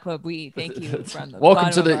Moines Yacht Club. We thank you from the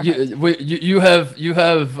welcome to the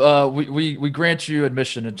we grant you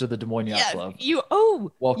admission into the Des Moines Yacht Club.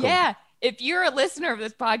 Welcome. Yeah, if you're a listener of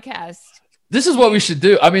this podcast, this is what we should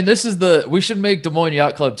do. I mean, we should make Des Moines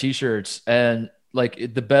Yacht Club t-shirts, and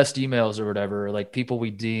like the best emails or whatever, like people we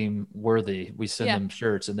deem worthy, we send them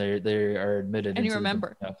shirts, and they are admitted. And you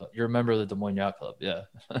remember, you remember the Des Moines Yacht Club. Yeah.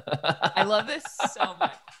 I love this so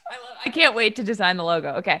much. I can't wait to design the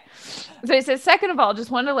logo. Okay. So he says, second of all,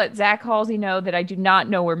 just wanted to let Zach Halsey know that I do not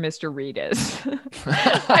know where Mr. Reed is.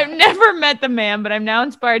 I've never met the man, but I'm now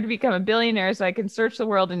inspired to become a billionaire so I can search the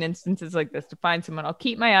world in instances like this to find someone. I'll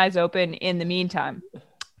keep my eyes open in the meantime.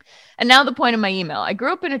 And now the point of my email. I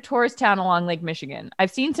grew up in a tourist town along Lake Michigan. I've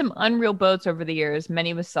seen some unreal boats over the years,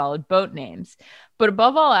 many with solid boat names. But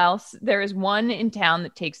above all else, there is one in town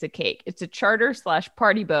that takes the cake. It's a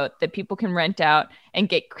charter/party boat that people can rent out and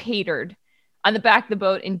get catered. On the back of the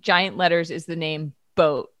boat in giant letters is the name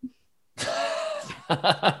Boat.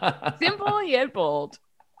 Simple yet bold.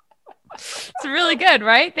 It's really good,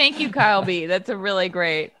 right? Thank you, Kyle B. That's a really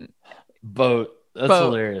great Boat. That's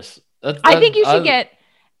hilarious. I think you should get...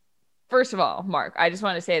 First of all, Mark, I just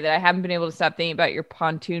want to say that I haven't been able to stop thinking about your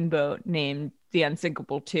pontoon boat named the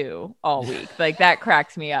Unsinkable 2 all week. Like, that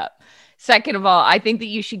cracks me up. Second of all, I think that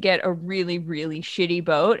you should get a really, really shitty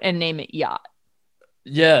boat and name it Yacht.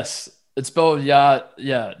 Yes. It's spelled yacht.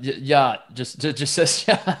 Yeah, yacht. Just says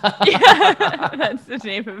Yeah, yacht. that's the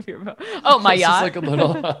name of your boat. Oh, my It's just yacht. like a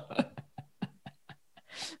little.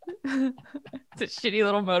 It's a shitty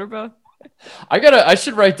little motorboat. I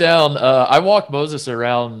should write down. I walk Moses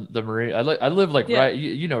around the marina. I live like Yeah, right.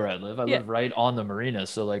 You know where I live. I yeah. live right on the marina.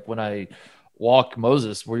 So like when I walk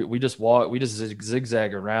Moses, we just walk. We just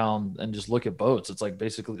zigzag around and just look at boats. It's like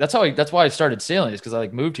basically that's why I started sailing is because I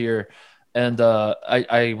like moved here. And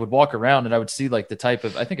I would walk around and I would see like the type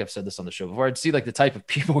of I think I've said this on the show before. I'd see like the type of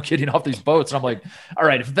people getting off these boats, and I'm like, all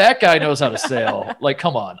right, if that guy knows how to sail, like,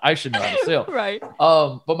 come on, I should know how to sail. Right.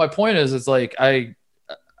 But my point is, it's like I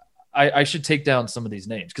should take down some of these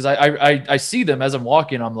names because I see them as I'm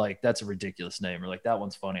walking. I'm like, that's a ridiculous name, or like that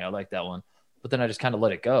one's funny. I like that one, but then I just kind of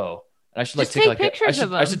let it go. And I should Just like take pictures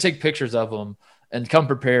of I them. should take pictures of them and come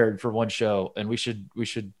prepared for one show. And we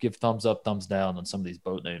should give thumbs up, thumbs down on some of these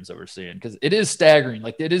boat names that we're seeing because it is staggering.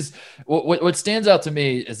 Like it is what stands out to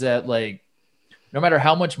me is that like no matter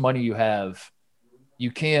how much money you have,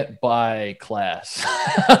 you can't buy class.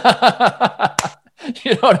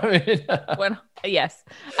 You know what I mean? When yes,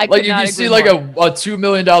 I could Like if not you agree see like more. a $2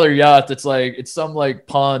 million yacht that's like it's some like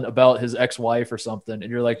pun about his ex-wife or something,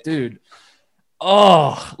 and you're like, dude,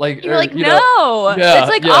 oh, like You're or, like, you know, no, yeah, it's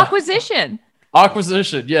like yeah, acquisition.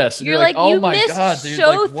 acquisition, yes, and You're you're like, like, oh you my god, missed dude, so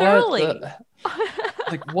like what, thoroughly.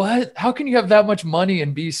 like what? How can you have that much money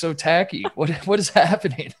and be so tacky? What is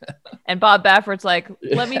happening? And Bob Baffert's like,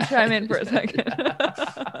 let me Yeah. chime in for a second.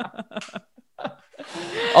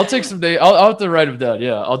 I'll take some day. I'll have to write them down.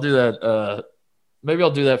 Yeah, I'll do that. Maybe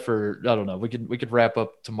I'll do that for I don't know. We could wrap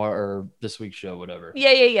up tomorrow or this week's show, whatever.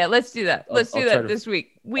 Yeah. Let's do that. I'll, Let's I'll do try that to. this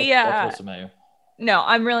week. I'll throw some at you. No,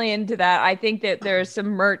 I'm really into that. I think that there's some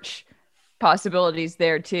merch possibilities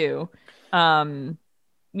there too. Um,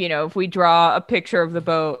 if we draw a picture of the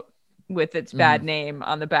boat with its bad name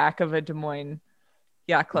on the back of a Des Moines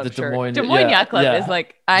Yacht The Club Des shirt. Moines, Des Moines yeah, Yacht Club is yeah. like,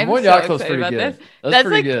 Des I'm Moines so Yacht Club's excited pretty about good. this. That's That's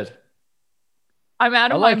pretty like, good. I'm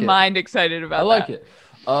out I of my like it. mind excited about I like that.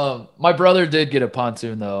 it. My brother did get a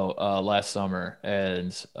pontoon though last summer,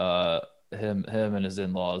 and him and his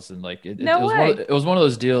in-laws, and like it No was way. it was one of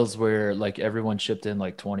those deals where like everyone chipped in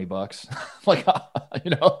like $20, like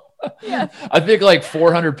you know. Yes. I think like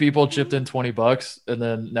 400 people chipped in $20, and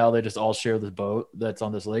then now they just all share the boat that's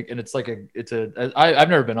on this lake, and it's like I've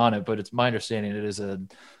never been on it, but it's my understanding it is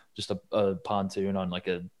just a pontoon on like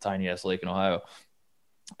a tiny ass lake in Ohio,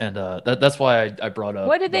 and that's why I brought up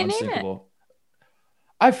What did the they name it? unsinkable.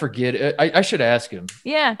 I forget it. I should ask him,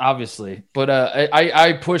 Yeah. obviously, but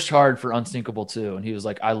I pushed hard for Unsinkable too, and he was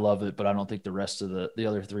like, I love it, but I don't think the rest of the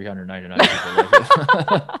other 399 people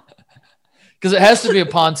like it. Because it has to be a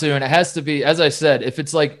pontoon. It has to be, as I said, if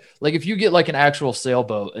it's like if you get like an actual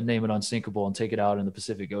sailboat and name it Unsinkable and take it out in the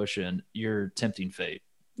Pacific Ocean, you're tempting fate.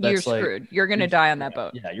 You're That's like screwed. You're gonna die on that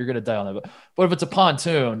boat. yeah, you're gonna die on that boat. But if it's a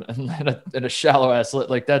pontoon and a shallow ass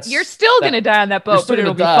like that's You're still that, gonna die on that you're boat, still but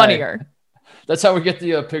it'll gonna be die. funnier. That's how we get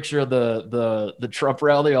the picture of the Trump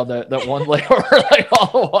rally on that one lake where like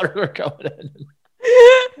all the water are coming in,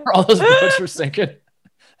 all those boats are sinking.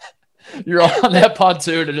 You're on that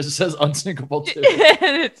pontoon and it just says Unsinkable too.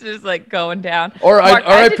 And it's just like going down. Or Mark,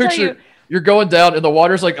 I I have to tell picture you're going down and the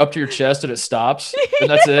water's like up to your chest and it stops and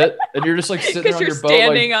that's it. And you're just like sitting there on you're your boat.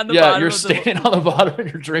 standing Like, on the yeah, bottom you're of the standing on the bottom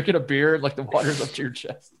and you're drinking a beer and like the water's up to your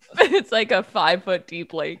chest. It's like a 5-foot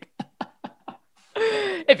deep lake.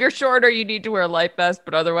 If you're shorter, you need to wear a life vest,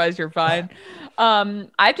 but otherwise you're fine. I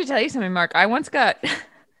have to tell you something, Mark. I once got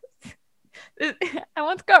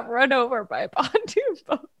run over by a pontoon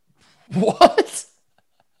boat. What?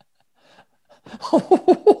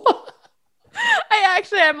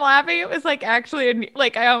 I'm laughing. It was like actually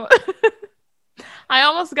like I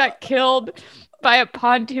almost got killed by a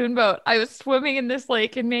pontoon boat. I was swimming in this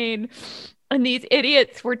lake in Maine, and these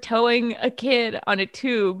idiots were towing a kid on a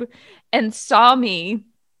tube and saw me,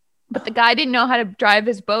 but the guy didn't know how to drive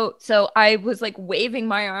his boat. So I was like waving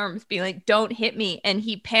my arms, being like, don't hit me. And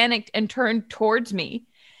he panicked and turned towards me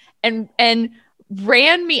and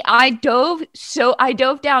ran me. I dove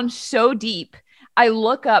down so deep. I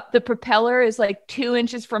look up, the propeller is like 2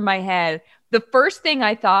 inches from my head. The first thing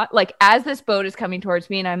I thought, like as this boat is coming towards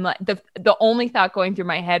me, and I'm like, the only thought going through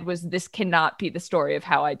my head was, this cannot be the story of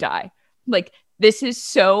how I die. Like, this is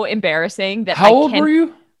so embarrassing that How old were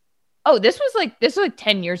you? Oh, this was like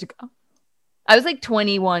 10 years ago. I was like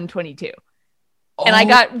 21, 22. And I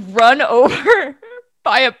got run over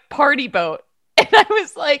by a party boat. And I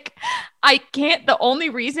was like, I can't, the only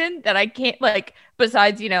reason that I can't, like,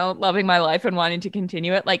 besides, loving my life and wanting to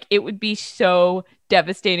continue it, like, it would be so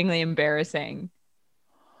devastatingly embarrassing.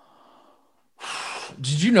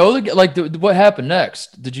 did you know what happened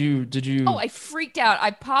next? Oh, I freaked out.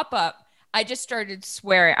 I pop up. I just started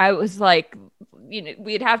swearing. I was like,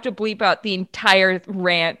 we'd have to bleep out the entire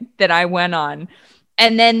rant that I went on.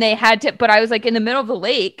 And then they had to, but I was like in the middle of the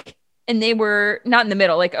lake and they were not in the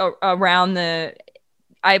middle, like around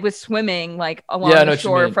I was swimming like along the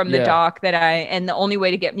shore from the dock and the only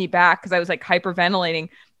way to get me back, because I was like hyperventilating,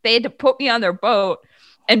 they had to put me on their boat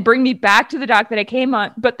and bring me back to the dock that I came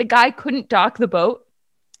on. But the guy couldn't dock the boat.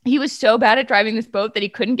 He was so bad at driving this boat that he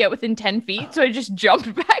couldn't get within 10 feet. So I just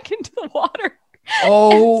jumped back into the water.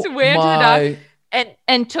 Oh, and swam to the dock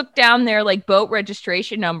and took down their like boat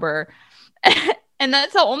registration number. And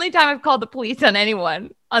that's the only time I've called the police on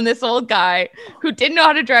anyone, on this old guy who didn't know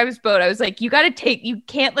how to drive his boat. I was like, you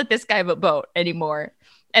can't let this guy have a boat anymore.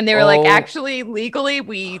 And they were like, actually,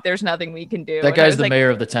 legally, there's nothing we can do. That guy's the mayor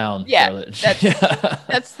of the town. Yeah,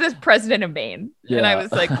 that's the president of Maine. Yeah. And I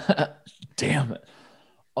was like, damn it.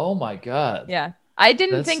 Oh my God. Yeah. I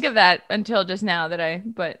didn't think of that until just now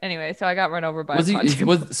but anyway, so I got run over by a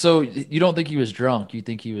pontoon. So you don't think he was drunk? You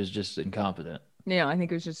think he was just incompetent? No, I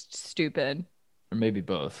think it was just stupid. Or maybe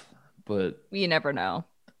both, but you never know.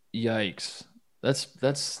 Yikes. That's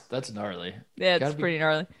gnarly. Yeah, it's pretty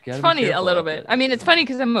gnarly. It's funny a little bit. I mean, it's funny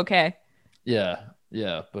because I'm okay. Yeah,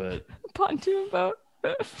 but pontoon boat.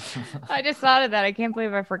 I just thought of that. I can't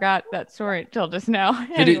believe I forgot that story till just now.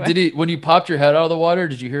 Anyway. Did he when you popped your head out of the water,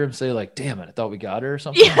 did you hear him say like, damn it, I thought we got her or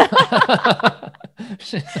something? Yeah.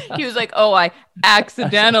 He was like, oh, I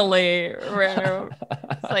accidentally ran her.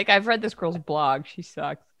 It's like, I've read this girl's blog. She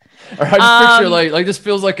sucks. Or I just picture like this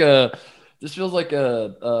feels like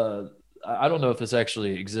a I don't know if this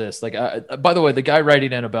actually exists. Like, by the way, the guy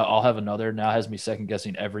writing in about I'll have another now has me second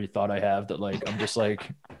guessing every thought I have, that like I'm just like,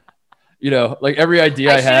 like every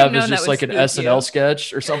idea I have is just like an SNL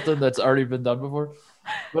sketch or something that's already been done before.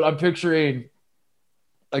 But I'm picturing,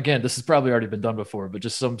 again, this has probably already been done before, but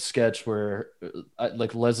just some sketch where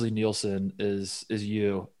like Leslie Nielsen is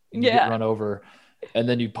you and you get run over. And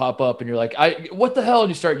then you pop up and you're like, what the hell? And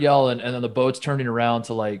you start yelling. And then the boat's turning around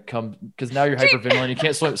to like come, because now you're hyperventilating. You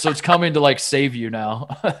can't swim. So it's coming to like save you now.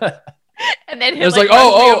 And then it's like,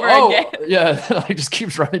 oh. Yeah. Like just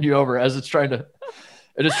keeps running you over as it's trying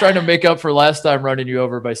to make up for last time running you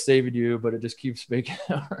over by saving you, but it just keeps making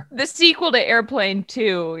it over. The sequel to Airplane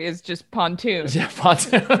 2 is just Pontoon. Yeah,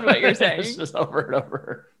 Pontoon. That's what you're saying. It's just over and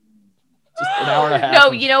over. Just an hour and a half.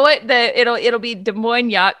 No, you know what? It'll be Des Moines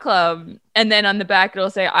Yacht Club, and then on the back it'll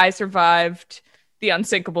say I survived the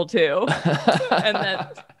unsinkable 2. And then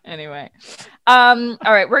anyway. All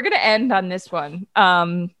right, we're gonna end on this one.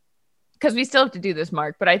 Because we still have to do this,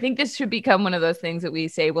 Mark, but I think this should become one of those things that we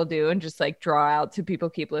say we'll do and just like draw out so people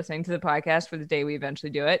keep listening to the podcast for the day we eventually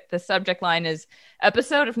do it. The subject line is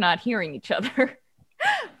episode of not hearing each other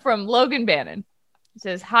from Logan Bannon. It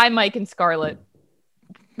says, hi, Mike and Scarlett.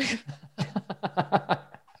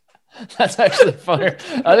 That's actually funnier.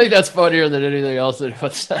 I think that's funnier than anything else that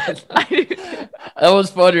was said. That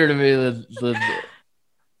was funnier to me than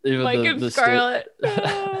even Mike and Scarlett.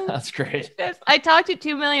 That's great. I talked to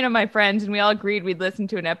 2 million of my friends and we all agreed we'd listen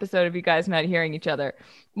to an episode of you guys not hearing each other.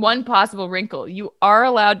 One possible wrinkle: you are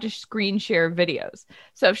allowed to screen share videos.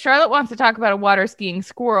 So if Charlotte wants to talk about a water skiing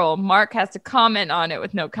squirrel, Mark has to comment on it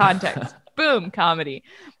with no context. Boom, comedy.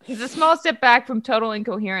 It's a small step back from total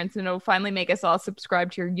incoherence, and it'll finally make us all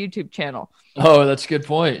subscribe to your YouTube channel. Oh, that's a good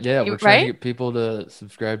point. Yeah, we're trying to get people to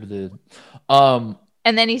subscribe to the.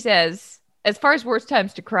 And then he says, as far as worst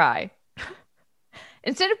times to cry,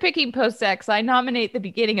 instead of picking post-sex, I nominate the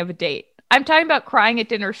beginning of a date. I'm talking about crying at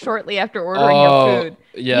dinner shortly after ordering your food.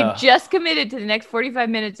 Yeah. You've just committed to the next 45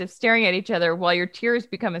 minutes of staring at each other while your tears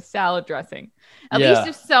become a salad dressing. At least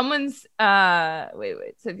if someone's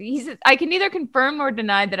So he says, I can neither confirm nor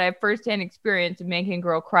deny that I have firsthand experience of making a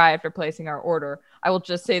girl cry after placing our order. I will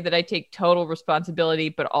just say that I take total responsibility,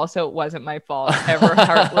 but also it wasn't my fault. Ever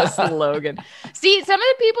heartless Logan. See, some of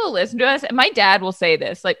the people who listen to us, and my dad will say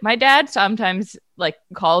this. Like, my dad sometimes like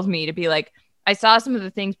calls me to be like, I saw some of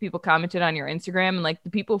the things people commented on your Instagram, and like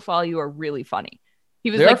the people who follow you are really funny.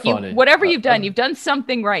 He was like, whatever you've done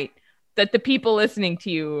something right. That the people listening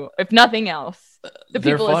to you, if nothing else, the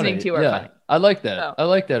people listening to you are funny. I like that. So. I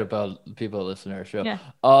like that about people that listen to our show. Yeah.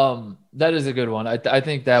 That is a good one. I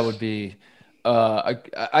think that would be. I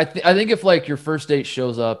think if like your first date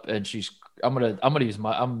shows up and I'm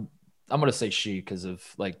gonna say she because of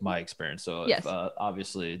like my experience. So yes.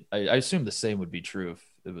 Obviously, I assume the same would be true if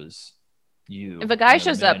it was you. If a guy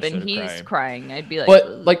shows up and he's crying, I'd be like,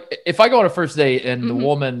 but like if I go on a first date and the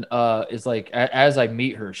woman is like, as I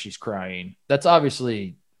meet her, she's crying. That's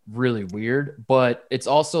obviously really weird, but it's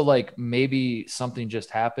also like maybe something just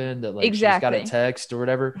happened that like she just got a text or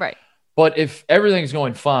whatever. Right. But if everything's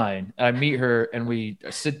going fine, I meet her and we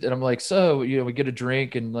sit and I'm like, so, you know, we get a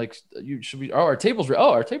drink and like, our table's ready.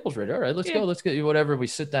 Oh, our table's ready. All right, let's go. Let's get you whatever. We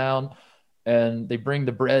sit down and they bring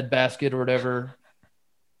the bread basket or whatever.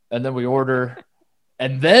 And then we order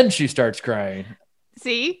and then she starts crying.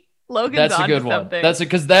 See? Logan's That's a good one. That's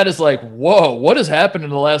because that is like, whoa, what has happened in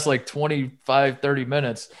the last like 25, 30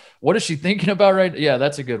 minutes? What is she thinking about right? Yeah,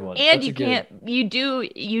 that's a good one. And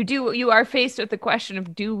you are faced with the question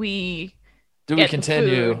of do we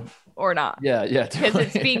continue or not? Yeah. Because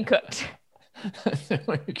it's being cooked.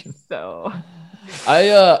 So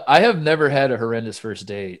I have never had a horrendous first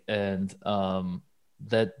date, and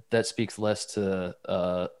that speaks less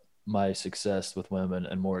to my success with women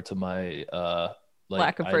and more to my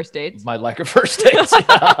lack of first dates. My lack of first dates.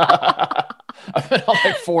 I've been on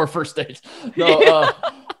like 4 first dates. No,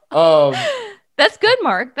 that's good,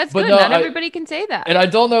 Mark. That's good. No, not everybody can say that. And I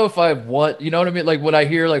don't know if I want, you know what I mean? Like when I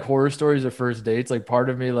hear like horror stories of first dates, like part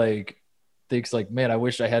of me like thinks like, man, I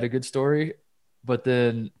wish I had a good story. But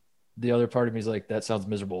then the other part of me is like, that sounds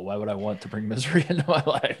miserable. Why would I want to bring misery into my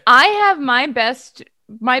life? I have my best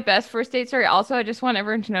first date story. Also, I just want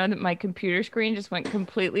everyone to know that my computer screen just went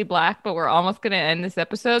completely black, but we're almost going to end this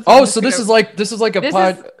episode. So this is like a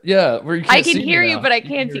pod. Yeah. Where you can't I can hear you, but I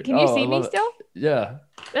can't see. Can you see me still? Yeah.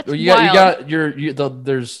 That's well,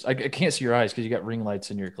 I can't see your eyes because you got ring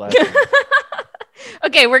lights in your glasses.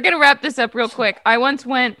 Okay, we're gonna wrap this up real quick. I once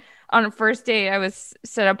went on a first date. I was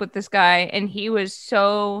set up with this guy, and he was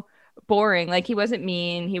so boring. Like he wasn't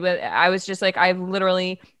mean. I was just like, I have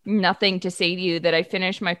literally nothing to say to you. That I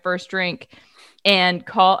finished my first drink and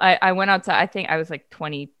I went outside. I think I was like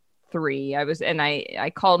 23.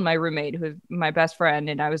 I called my roommate, who's my best friend,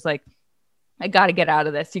 and I was like, I got to get out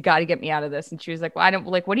of this. You got to get me out of this. And she was like, well,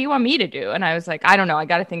 what do you want me to do? And I was like, I don't know. I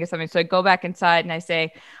got to think of something. So I go back inside and I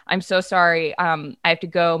say, I'm so sorry. I have to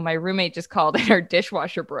go. My roommate just called and her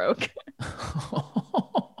dishwasher broke.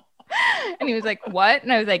 And he was like, what?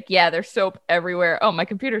 And I was like, yeah, there's soap everywhere. Oh, my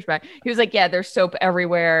computer's back. He was like, yeah, there's soap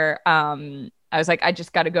everywhere. I was like, I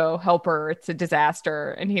just got to go help her. It's a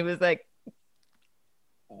disaster. And he was like,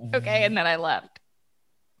 okay. And then I left,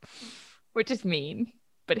 which is mean.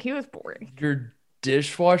 But he was boring. Your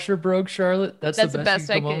dishwasher broke, Charlotte? That's the best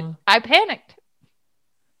I could. I panicked.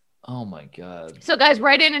 Oh my God. So guys,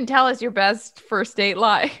 write in and tell us your best first date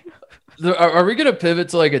lie. Are we going to pivot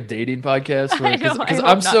to like a dating podcast? Because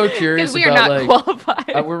I'm so curious we are not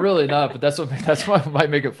qualified. We're really not, but that's why it might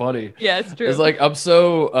make it funny. Yeah, it's true. It's like I'm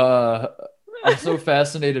so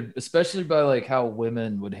fascinated, especially by like how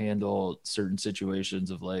women would handle certain situations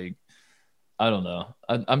of like, I don't know.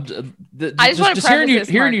 I just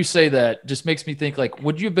hearing you say that just makes me think like,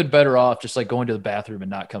 would you have been better off just like going to the bathroom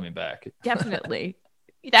and not coming back? Definitely.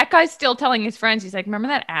 That guy's still telling his friends. He's like, remember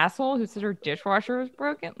that asshole who said her dishwasher was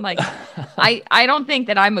broken? Like, I don't think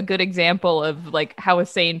that I'm a good example of like how a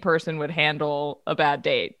sane person would handle a bad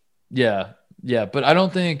date. Yeah. But I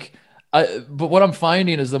don't think but what I'm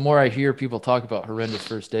finding is the more I hear people talk about horrendous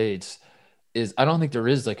first dates, is I don't think there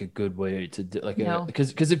is like a good way to do like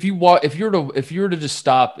because if you were to just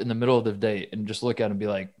stop in the middle of the date and just look at him and be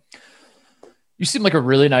like, you seem like a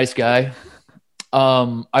really nice guy.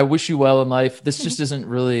 I wish you well in life. This just isn't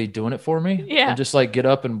really doing it for me. Yeah. And just like get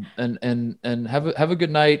up and have a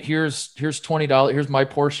good night. Here's $20. Here's my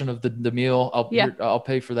portion of the meal. I'll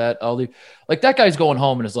pay for that. I'll leave. Like that guy's going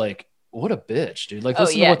home and is like, what a bitch, dude. Like,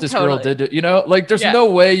 listen to what this girl did to, you know, like there's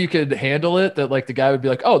no way you could handle it that like the guy would be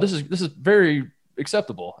like, oh, this is very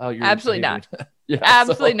acceptable. How you're absolutely not.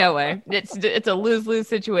 Absolutely no way. It's a lose-lose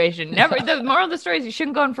situation. Never. The moral of the story is you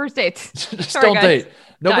shouldn't go on first dates. Just don't date.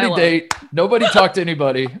 Nobody date. Nobody talk to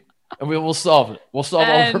anybody. And we'll solve it. We'll solve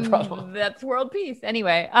all of our problems. That's world peace.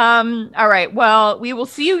 Anyway. All right. Well, we will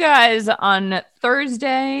see you guys on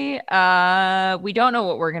Thursday. We don't know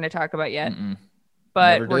what we're going to talk about yet.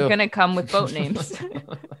 But we're going to come with boat names.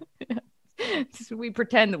 We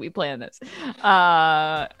pretend that we plan this.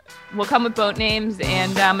 We'll come with boat names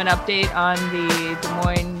and an update on the Des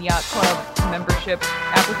Moines Yacht Club membership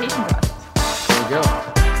application process. There we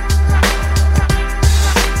go.